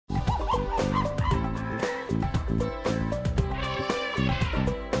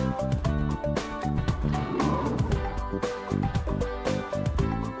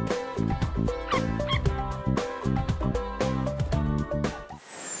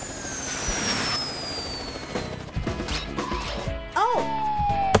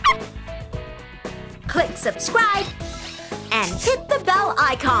subscribe, and hit the bell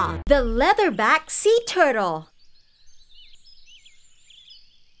icon. The Leatherback Sea Turtle.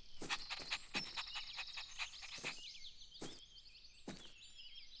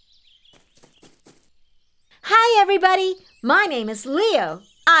 Hi everybody, my name is Leo.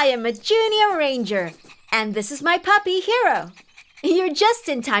 I am a junior ranger, and this is my puppy, Hero. You're just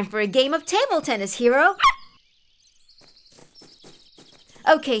in time for a game of table tennis, Hero.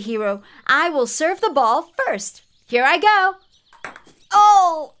 Okay, Hero, I will serve the ball first. Here I go.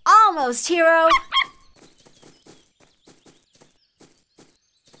 Oh, almost, Hero.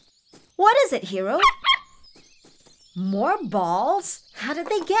 What is it, Hero? More balls? How did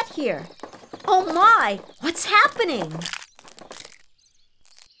they get here? Oh my, what's happening?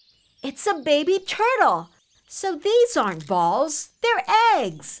 It's a baby turtle. So these aren't balls, they're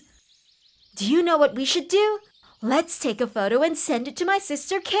eggs. Do you know what we should do? Let's take a photo and send it to my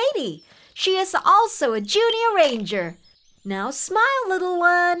sister Katie. She is also a junior ranger. Now smile, little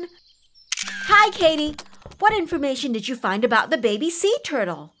one. Hi, Katie. What information did you find about the baby sea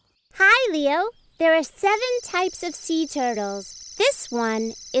turtle? Hi, Leo. There are 7 types of sea turtles. This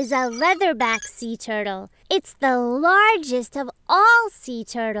one is a leatherback sea turtle. It's the largest of all sea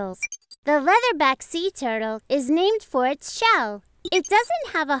turtles. The leatherback sea turtle is named for its shell. It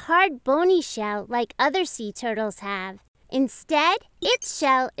doesn't have a hard, bony shell like other sea turtles have. Instead, its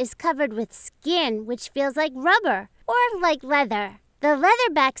shell is covered with skin which feels like rubber or like leather. The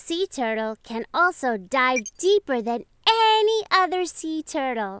leatherback sea turtle can also dive deeper than any other sea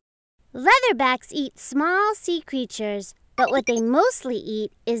turtle. Leatherbacks eat small sea creatures, but what they mostly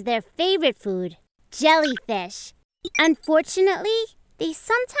eat is their favorite food, jellyfish. Unfortunately, they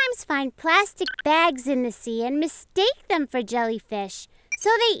sometimes find plastic bags in the sea and mistake them for jellyfish, so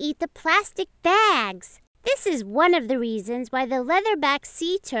they eat the plastic bags. This is one of the reasons why the leatherback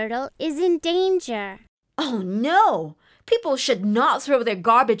sea turtle is in danger. Oh no! People should not throw their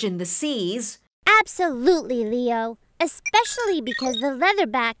garbage in the seas. Absolutely, Leo. Especially because the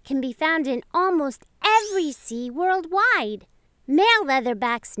leatherback can be found in almost every sea worldwide. Male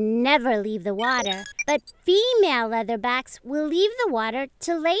leatherbacks never leave the water, but female leatherbacks will leave the water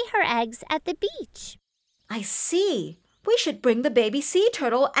to lay her eggs at the beach. I see. We should bring the baby sea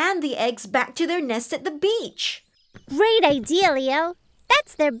turtle and the eggs back to their nest at the beach. Great idea, Leo.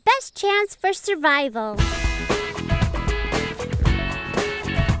 That's their best chance for survival.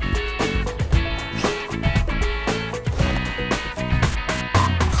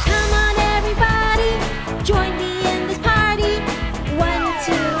 Join me in this party. 1,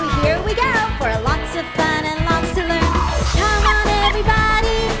 2, here we go. For lots of fun and lots to learn. Come on,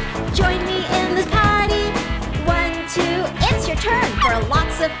 everybody. Join me in this party. 1, 2, it's your turn. For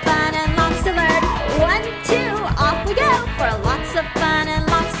lots of fun and lots to learn. 1, 2, off we go. For lots of fun and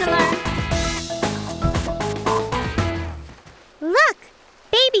lots to learn. Look,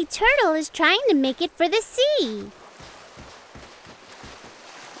 baby turtle is trying to make it for the sea.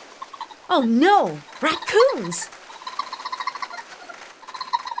 Oh no! Raccoons!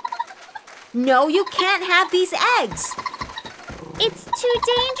 No, you can't have these eggs! It's too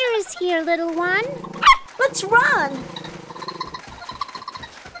dangerous here, little one. Let's run!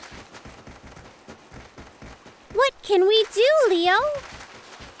 What can we do, Leo?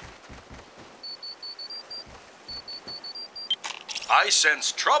 I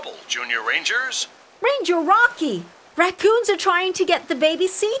sense trouble, Junior Rangers. Ranger Rocky! Raccoons are trying to get the baby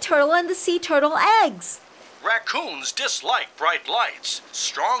sea turtle and the sea turtle eggs. Raccoons dislike bright lights,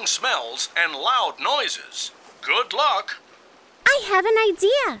 strong smells, and loud noises. Good luck. I have an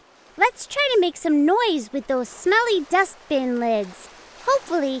idea. Let's try to make some noise with those smelly dustbin lids.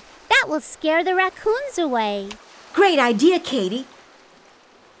 Hopefully, that will scare the raccoons away. Great idea, Katie.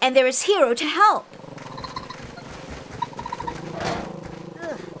 And there is Hero to help.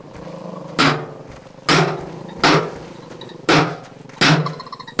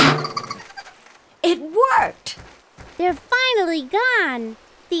 It worked! They're finally gone.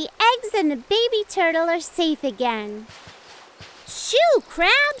 The eggs and the baby turtle are safe again. Shoo,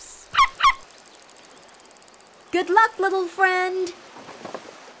 crabs! Good luck, little friend.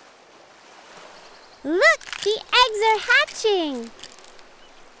 Look, the eggs are hatching.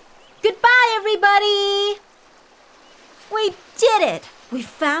 Goodbye, everybody! We did it! We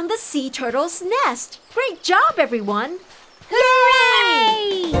found the sea turtle's nest. Great job, everyone!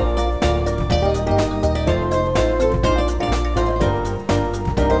 Hooray!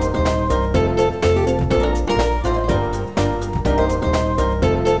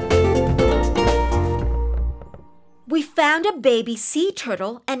 We found a baby sea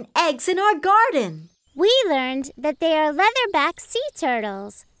turtle and eggs in our garden. We learned that they are leatherback sea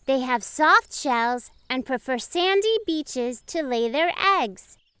turtles. They have soft shells and prefer sandy beaches to lay their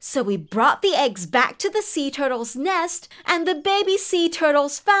eggs. So we brought the eggs back to the sea turtle's nest, and the baby sea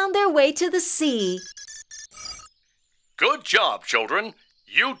turtles found their way to the sea. Good job, children.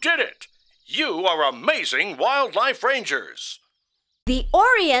 You did it. You are amazing wildlife rangers. The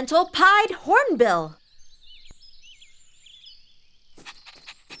Oriental Pied Hornbill.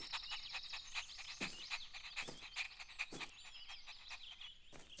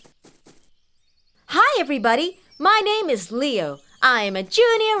 Hi, everybody. My name is Leo. I am a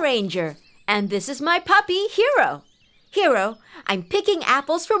junior ranger, and this is my puppy, Hero. Hero, I'm picking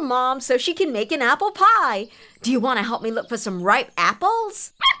apples for Mom so she can make an apple pie. Do you want to help me look for some ripe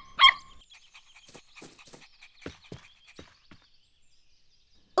apples?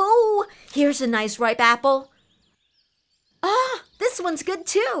 Oh, here's a nice ripe apple. Ah, this one's good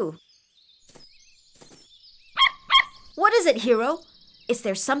too. What is it, Hero? Is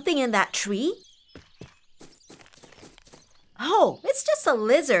there something in that tree? Oh, it's just a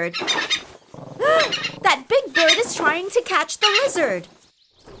lizard. That big bird is trying to catch the lizard.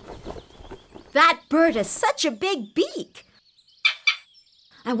 That bird has such a big beak.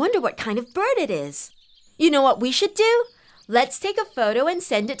 I wonder what kind of bird it is. You know what we should do? Let's take a photo and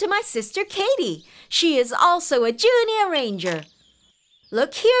send it to my sister Katie. She is also a junior ranger.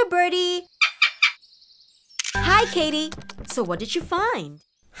 Look here, Birdie. Hi, Katie. So what did you find?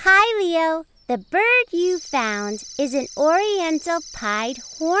 Hi, Leo. The bird you found is an Oriental Pied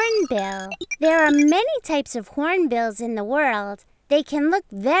Hornbill. There are many types of hornbills in the world. They can look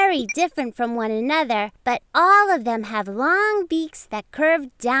very different from one another, but all of them have long beaks that curve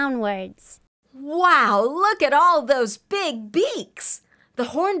downwards. Wow, look at all those big beaks! The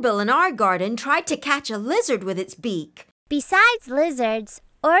hornbill in our garden tried to catch a lizard with its beak. Besides lizards,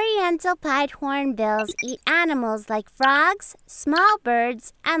 Oriental Pied Hornbills eat animals like frogs, small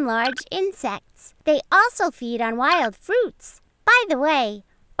birds, and large insects. They also feed on wild fruits. By the way,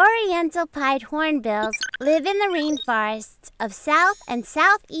 Oriental Pied Hornbills live in the rainforests of South and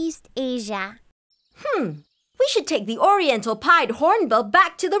Southeast Asia. We should take the Oriental Pied Hornbill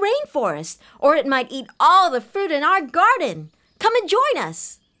back to the rainforest, or it might eat all the fruit in our garden. Come and join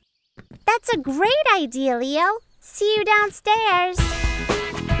us. That's a great idea, Leo. See you downstairs.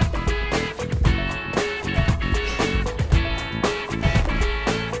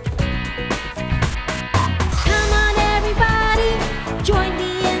 Come on, everybody, join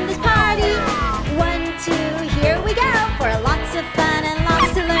me in this party. 1, 2, here we go, for lots of fun and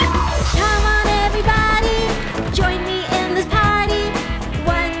lots to learn. Come on, everybody, join me in this party.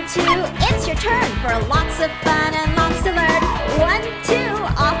 1, 2, it's your turn for lots of fun and lots to learn. 1, 2,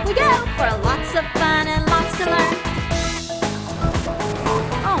 off we go for lots of fun and lots to learn.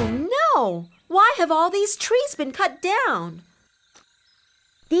 Oh no! Why have all these trees been cut down?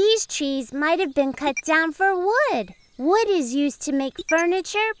 These trees might have been cut down for wood. Wood is used to make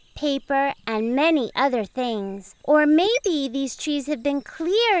furniture, paper, and many other things. Or maybe these trees have been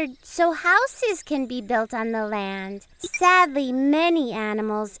cleared so houses can be built on the land. Sadly, many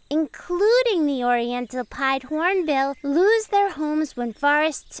animals, including the Oriental Pied Hornbill, lose their homes when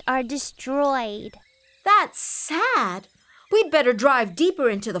forests are destroyed. That's sad. We'd better drive deeper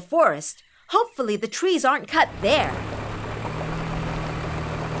into the forest. Hopefully the trees aren't cut there.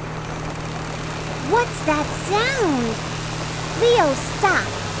 What's that sound? Leo, stop.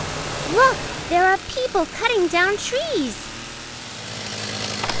 Look, there are people cutting down trees.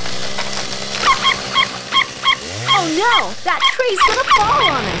 Oh no! That tree's gonna fall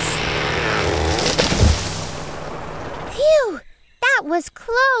on us! Phew! That was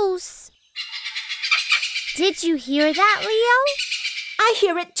close. Did you hear that, Leo? I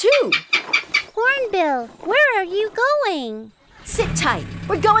hear it too! Hornbill, where are you going? Sit tight.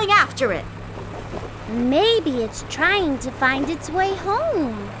 We're going after it. Maybe it's trying to find its way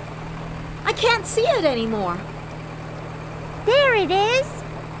home. I can't see it anymore. There it is.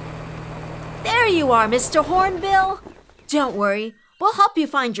 There you are, Mr. Hornbill. Don't worry. We'll help you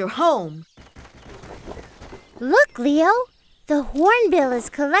find your home. Look, Leo. The hornbill is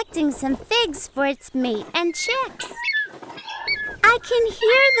collecting some figs for its mate and chicks. I can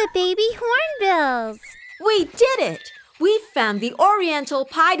hear the baby hornbills. We did it! We found the Oriental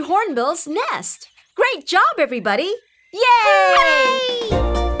Pied Hornbill's nest. Great job, everybody! Yay! Hooray!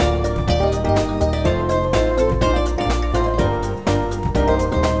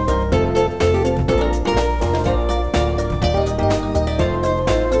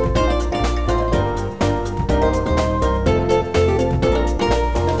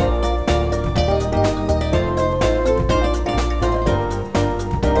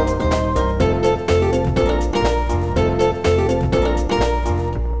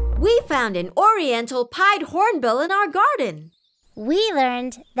 found an Oriental pied hornbill in our garden. We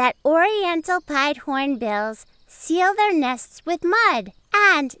learned that Oriental pied hornbills seal their nests with mud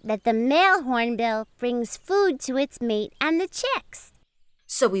and that the male hornbill brings food to its mate and the chicks.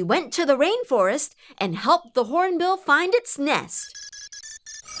 So we went to the rainforest and helped the hornbill find its nest.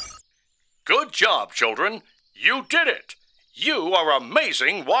 Good job, children. You did it. You are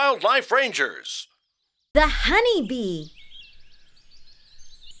amazing wildlife rangers. The honeybee.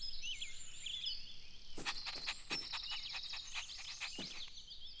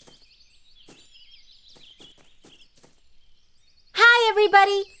 Hi,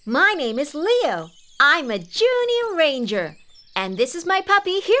 everybody. My name is Leo. I'm a junior ranger, and this is my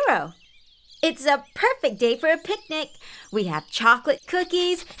puppy, Hero. It's a perfect day for a picnic. We have chocolate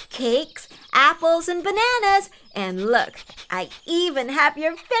cookies, cakes, apples, and bananas. And look, I even have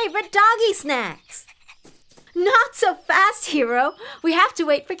your favorite doggy snacks. Not so fast, Hero. We have to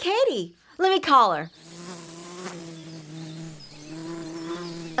wait for Katie. Let me call her.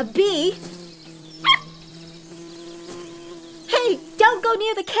 A bee? Hey, don't go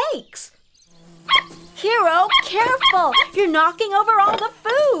near the cakes. Hero, careful. You're knocking over all the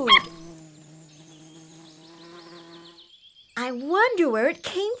food. I wonder where it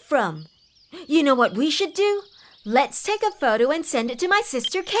came from. You know what we should do? Let's take a photo and send it to my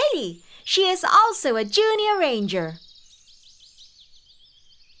sister Katie. She is also a junior ranger.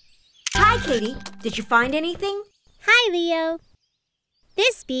 Hi, Katie. Did you find anything? Hi, Leo.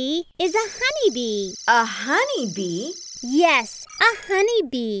 This bee is a honeybee. A honeybee? Yes, a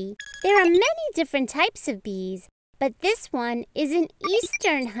honeybee. There are many different types of bees, but this one is an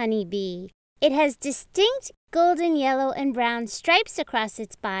eastern honeybee. It has distinct golden, yellow, and brown stripes across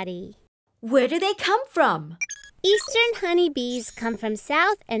its body. Where do they come from? Eastern honeybees come from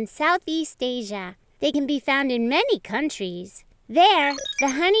South and Southeast Asia. They can be found in many countries. There, the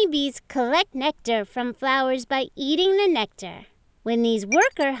honeybees collect nectar from flowers by eating the nectar. When these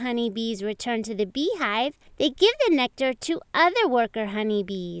worker honeybees return to the beehive, they give the nectar to other worker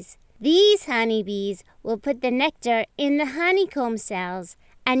honeybees. These honeybees will put the nectar in the honeycomb cells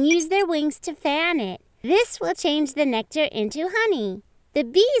and use their wings to fan it. This will change the nectar into honey. The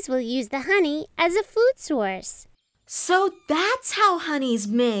bees will use the honey as a food source. So that's how honey's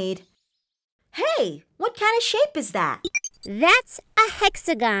made. Hey, what kind of shape is that? That's a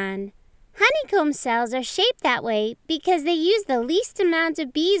hexagon. Honeycomb cells are shaped that way because they use the least amount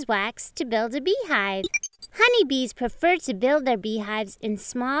of beeswax to build a beehive. Honeybees prefer to build their beehives in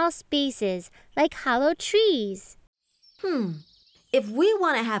small spaces, like hollow trees. If we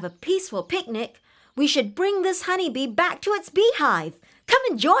want to have a peaceful picnic, we should bring this honeybee back to its beehive. Come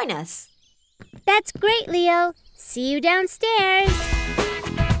and join us. That's great, Leo. See you downstairs.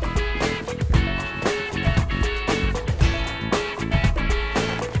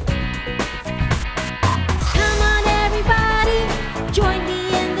 Come on, everybody, join me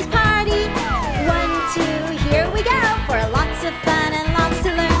in this party. 1, 2, here we go for lots of fun and lots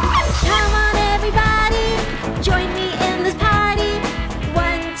to learn. Come on, everybody, join me in this party.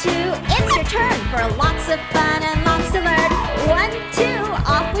 1, 2, it's your turn for lots of fun and lots to learn. 1, 2,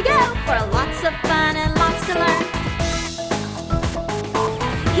 off we go for lots of fun and lots to learn.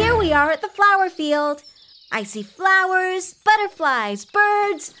 Here we are at the flower field. I see flowers, butterflies,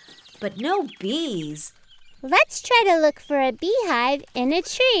 birds, but no bees. Let's try to look for a beehive in a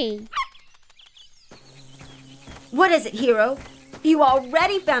tree. What is it, Hero? You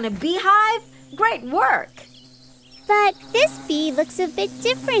already found a beehive? Great work! But this bee looks a bit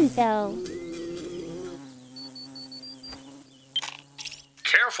different, though.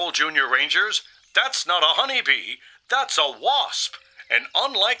 Careful, Junior Rangers. That's not a honeybee. That's a wasp. And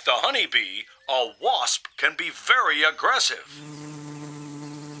unlike the honeybee, a wasp can be very aggressive.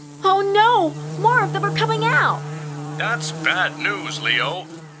 Oh no! More of them are coming out! That's bad news, Leo.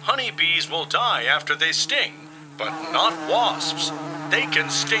 Honeybees will die after they sting, but not wasps. They can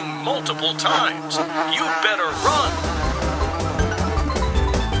sting multiple times. You'd better run.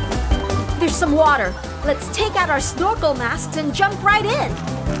 There's some water. Let's take out our snorkel masks and jump right in.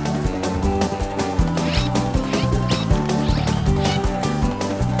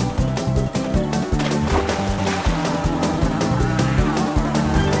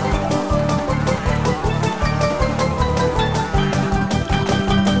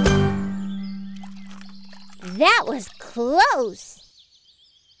 That was close.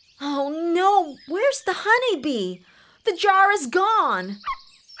 Oh no! Where's the honeybee? The jar is gone.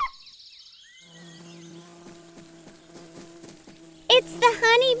 It's the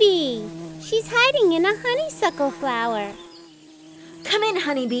honeybee. She's hiding in a honeysuckle flower. Come in,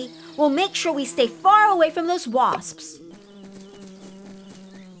 honeybee. We'll make sure we stay far away from those wasps.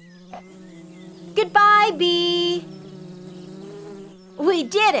 Goodbye, bee. We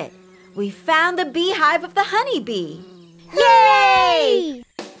did it. We found the beehive of the honeybee. Yay!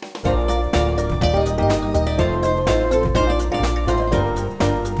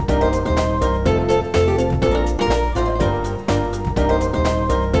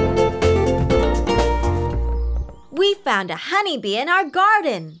 We found a honeybee in our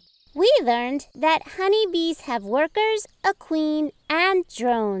garden. We learned that honeybees have workers, a queen, and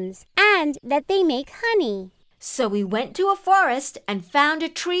drones, and that they make honey. So we went to a forest and found a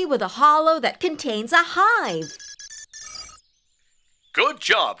tree with a hollow that contains a hive. Good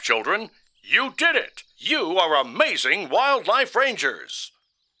job, children. You did it. You are amazing wildlife rangers.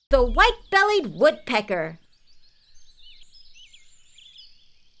 The White-Bellied Woodpecker.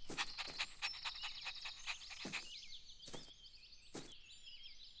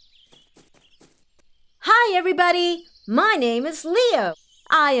 Hi, everybody. My name is Leo.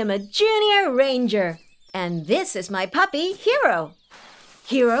 I am a junior ranger, and this is my puppy, Hero.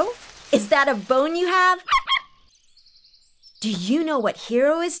 Hero, is that a bone you have? Do you know what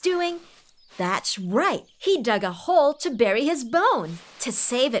Hero is doing? That's right. He dug a hole to bury his bone, to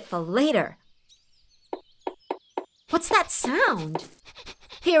save it for later. What's that sound?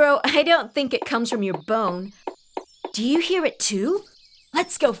 Hero, I don't think it comes from your bone. Do you hear it too?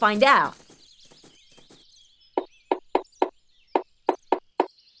 Let's go find out.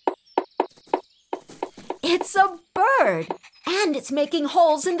 It's a bird, and it's making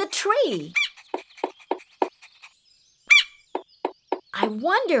holes in the tree. I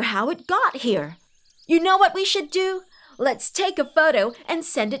wonder how it got here. You know what we should do? Let's take a photo and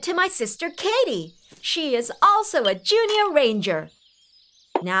send it to my sister Katie. She is also a junior ranger.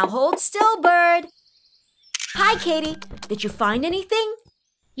 Now hold still, bird. Hi, Katie. Did you find anything?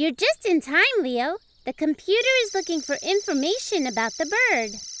 You're just in time, Leo. The computer is looking for information about the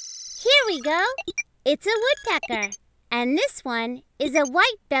bird. Here we go. It's a woodpecker, and this one is a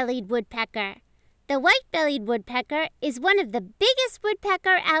white-bellied woodpecker. The white-bellied woodpecker is one of the biggest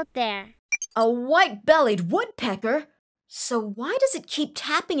woodpecker out there. A white-bellied woodpecker? So why does it keep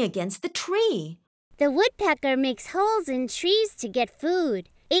tapping against the tree? The woodpecker makes holes in trees to get food.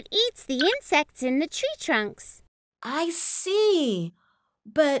 It eats the insects in the tree trunks. I see.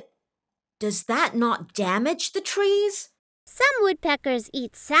 But does that not damage the trees? Some woodpeckers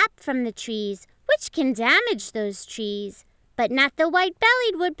eat sap from the trees, which can damage those trees. But not the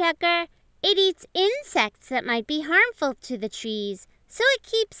white-bellied woodpecker. It eats insects that might be harmful to the trees, so it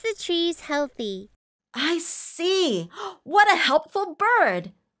keeps the trees healthy. I see. What a helpful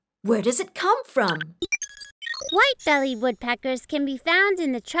bird. Where does it come from? White-bellied woodpeckers can be found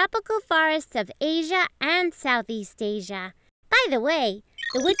in the tropical forests of Asia and Southeast Asia. By the way,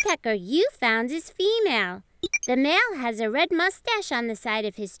 the woodpecker you found is female. The male has a red mustache on the side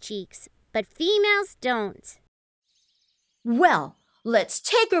of his cheeks, but females don't. Well, let's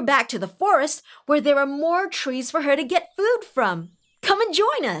take her back to the forest where there are more trees for her to get food from. Come and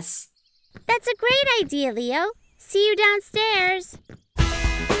join us. That's a great idea, Leo. See you downstairs.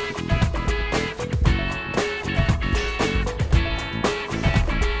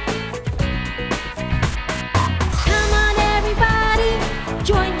 Come on, everybody.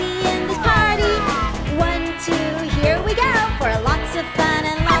 Join me in this party. 1, 2, here we go for lots of fun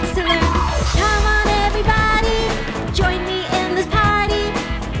and lots to learn. Come on, everybody. Join me in this party.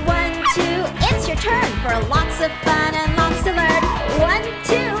 1, 2, it's your turn for lots of fun and lots to learn. 1,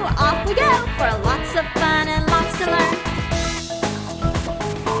 2, off we go for lots of fun and lots to learn.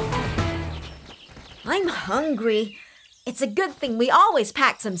 I'm hungry. It's a good thing we always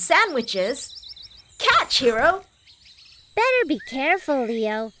pack some sandwiches. Catch, Hero. Better be careful,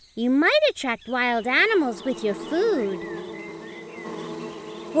 Leo. You might attract wild animals with your food.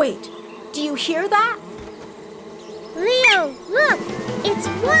 Wait, do you hear that? Leo, look! It's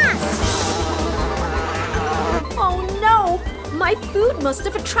wasps! Oh no! My food must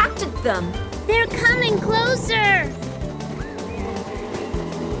have attracted them. They're coming closer!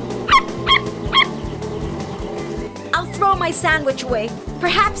 I'll throw my sandwich away.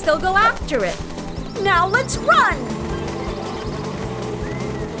 Perhaps they'll go after it. Now let's run!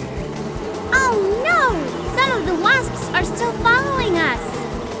 Oh no! Some of the wasps are still following us.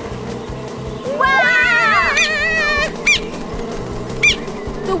 Wah!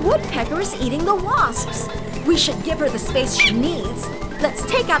 The woodpecker is eating the wasps. We should give her the space she needs. Let's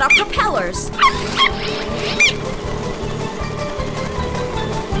take out our propellers.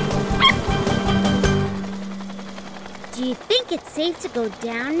 Do you think it's safe to go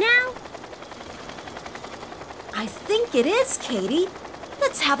down now? I think it is, Katie.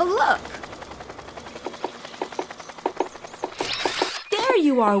 Let's have a look. There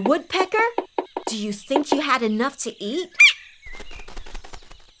you are, woodpecker. Do you think you had enough to eat?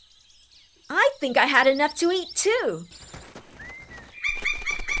 I think I had enough to eat too.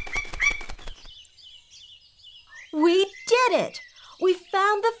 We did it! We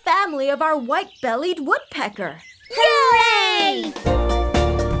found the family of our white-bellied woodpecker. Hooray!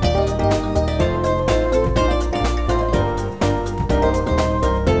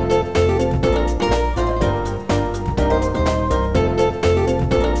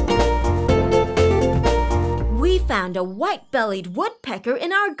 We found a white-bellied woodpecker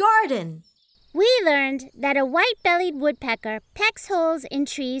in our garden. We learned that a white-bellied woodpecker pecks holes in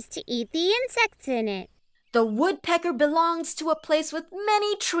trees to eat the insects in it. The woodpecker belongs to a place with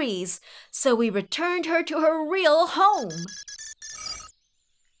many trees, so we returned her to her real home.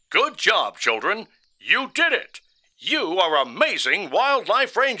 Good job, children. You did it. You are amazing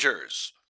wildlife rangers.